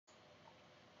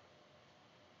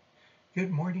Good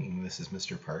morning, this is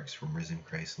Mr. Parks from Risen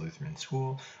Christ Lutheran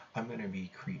School. I'm going to be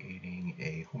creating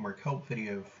a homework help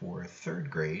video for 3rd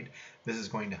grade. This is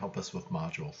going to help us with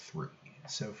Module 3.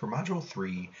 So for Module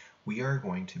 3, we are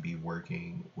going to be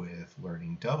working with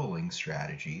learning doubling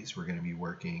strategies. We're going to be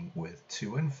working with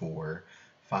 2 and 4,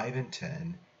 5 and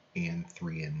 10, and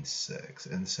 3 and 6.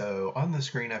 And so on the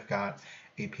screen I've got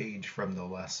a page from the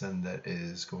lesson that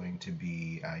is going to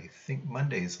be, I think,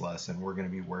 Monday's lesson. We're going to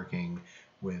be working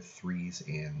with 3s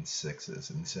and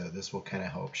 6s. And so this will kind of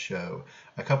help show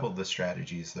a couple of the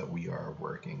strategies that we are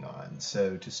working on.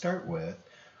 So to start with,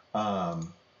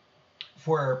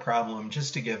 for our problem,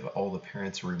 just to give all the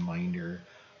parents a reminder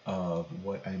of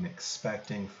what I'm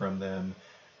expecting from them,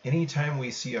 anytime we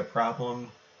see a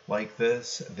problem like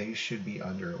this, they should be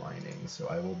underlining. So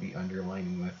I will be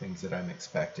underlining the things that I'm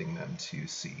expecting them to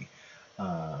see.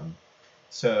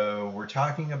 So we're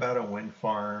talking about a wind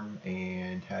farm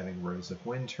and having rows of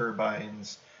wind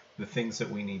turbines. The things that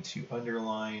we need to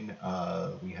underline,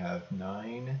 we have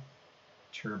 9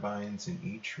 turbines in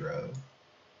each row.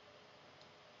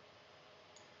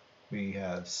 We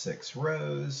have 6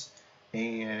 rows,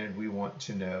 and we want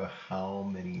to know how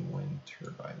many wind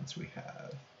turbines we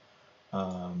have.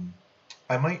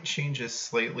 I might change this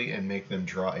slightly and make them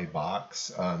draw a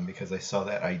box because I saw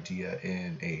that idea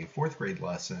in a 4th grade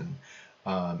lesson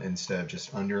instead of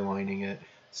just underlining it.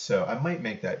 So I might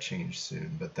make that change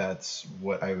soon, but that's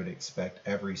what I would expect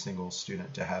every single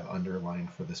student to have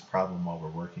underlined for this problem while we're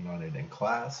working on it in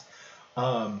class.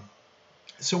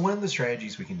 So one of the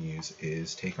strategies we can use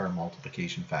is take our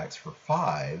multiplication facts for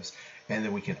 5s, and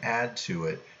then we can add to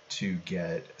it to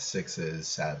get 6s,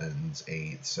 7s,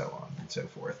 8s, so on and so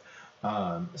forth.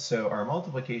 So our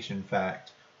multiplication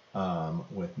fact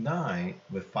with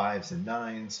 5s and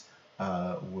 9s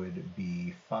would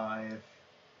be 5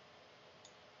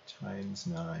 times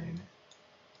 9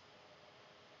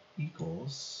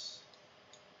 equals,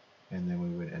 and then we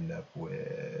would end up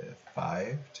with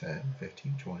 5, 10,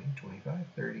 15, 20, 25,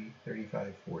 30,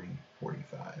 35, 40,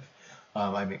 45.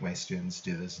 I make my students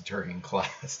do this during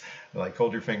class, like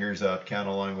hold your fingers up, count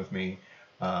along with me,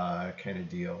 kind of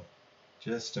deal,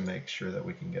 just to make sure that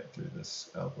we can get through this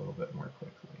a little bit more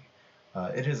quickly.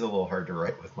 It is a little hard to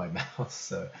write with my mouse,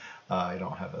 so I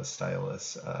don't have a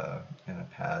stylus and a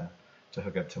pad to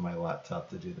hook up to my laptop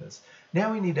to do this.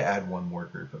 Now we need to add one more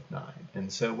group of 9. And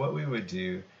so what we would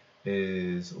do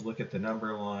is look at the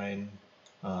number line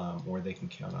where they can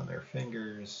count on their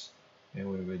fingers,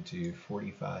 and we would do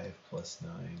 45 plus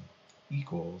 9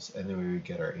 equals, and then we would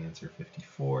get our answer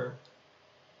 54.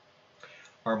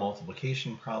 Our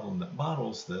multiplication problem that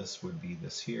models this would be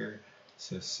this here.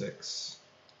 So 6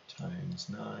 times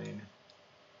 9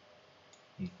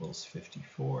 equals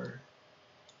 54.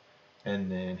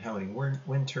 And then how many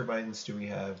wind turbines do we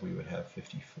have? We would have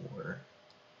 54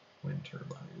 wind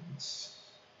turbines.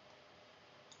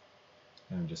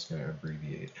 I'm just going to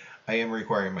abbreviate. I am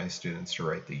requiring my students to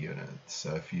write the units.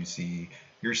 So if you see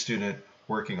your student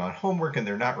working on homework and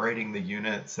they're not writing the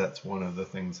units, that's one of the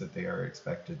things that they are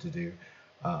expected to do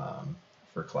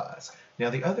for class. Now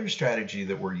the other strategy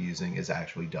that we're using is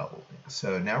actually doubling.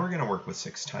 So now we're going to work with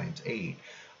 6 times 8.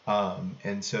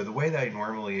 And so the way that I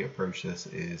normally approach this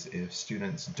is if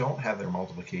students don't have their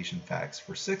multiplication facts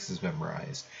for 6s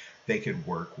memorized, they could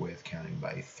work with counting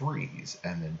by 3s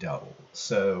and then double.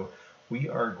 So we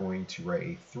are going to write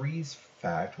a 3s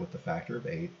fact with the factor of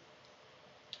 8.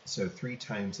 So 3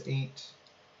 times 8,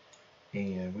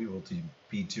 and we will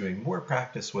be doing more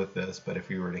practice with this, but if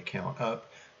we were to count up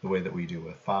the way that we do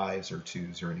with 5s or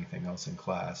 2s or anything else in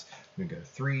class, we go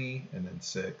 3 and then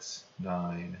 6,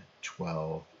 9,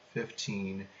 12,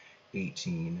 15,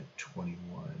 18,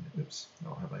 21, oops, I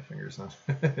don't have my fingers on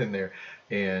in there,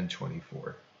 and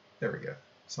 24. There we go,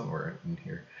 somewhere in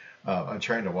here. I'm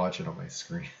trying to watch it on my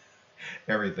screen.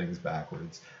 Everything's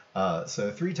backwards.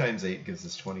 So 3 times 8 gives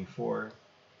us 24,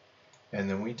 and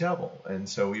then we double. And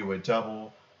so we would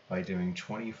double by doing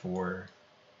 24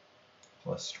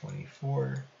 plus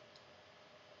 24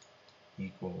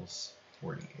 equals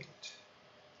 48.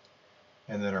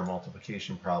 And then our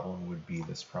multiplication problem would be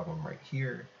this problem right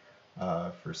here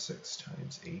for 6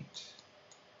 times 8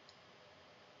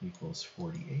 equals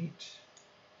 48.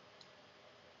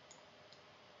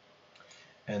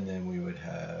 And then we would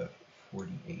have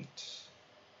 48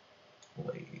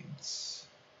 blades.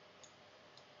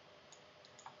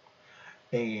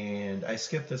 And I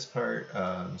skipped this part,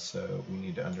 so we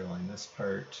need to underline this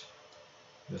part,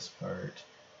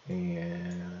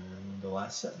 and the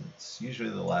last sentence. Usually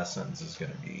the last sentence is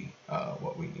going to be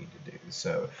what we need to do.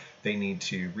 So they need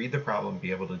to read the problem,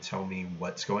 be able to tell me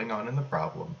what's going on in the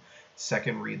problem,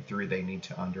 Second read through, they need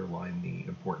to underline the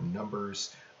important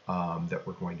numbers that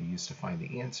we're going to use to find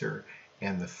the answer.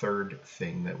 And the third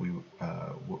thing that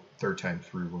third time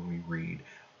through when we read,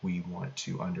 we want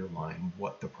to underline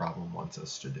what the problem wants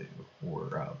us to do,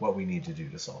 or what we need to do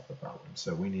to solve the problem.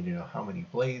 So we need to know how many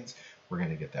blades. We're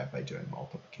going to get that by doing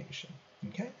multiplication.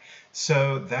 Okay,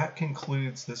 so that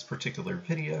concludes this particular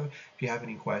video. If you have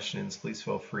any questions, please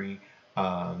feel free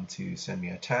to send me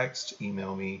a text,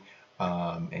 email me,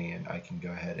 and I can go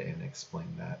ahead and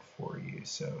explain that for you.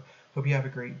 So hope you have a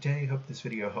great day. Hope this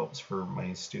video helps for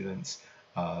my students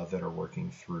that are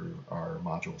working through our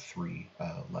Module 3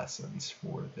 lessons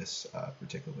for this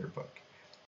particular book.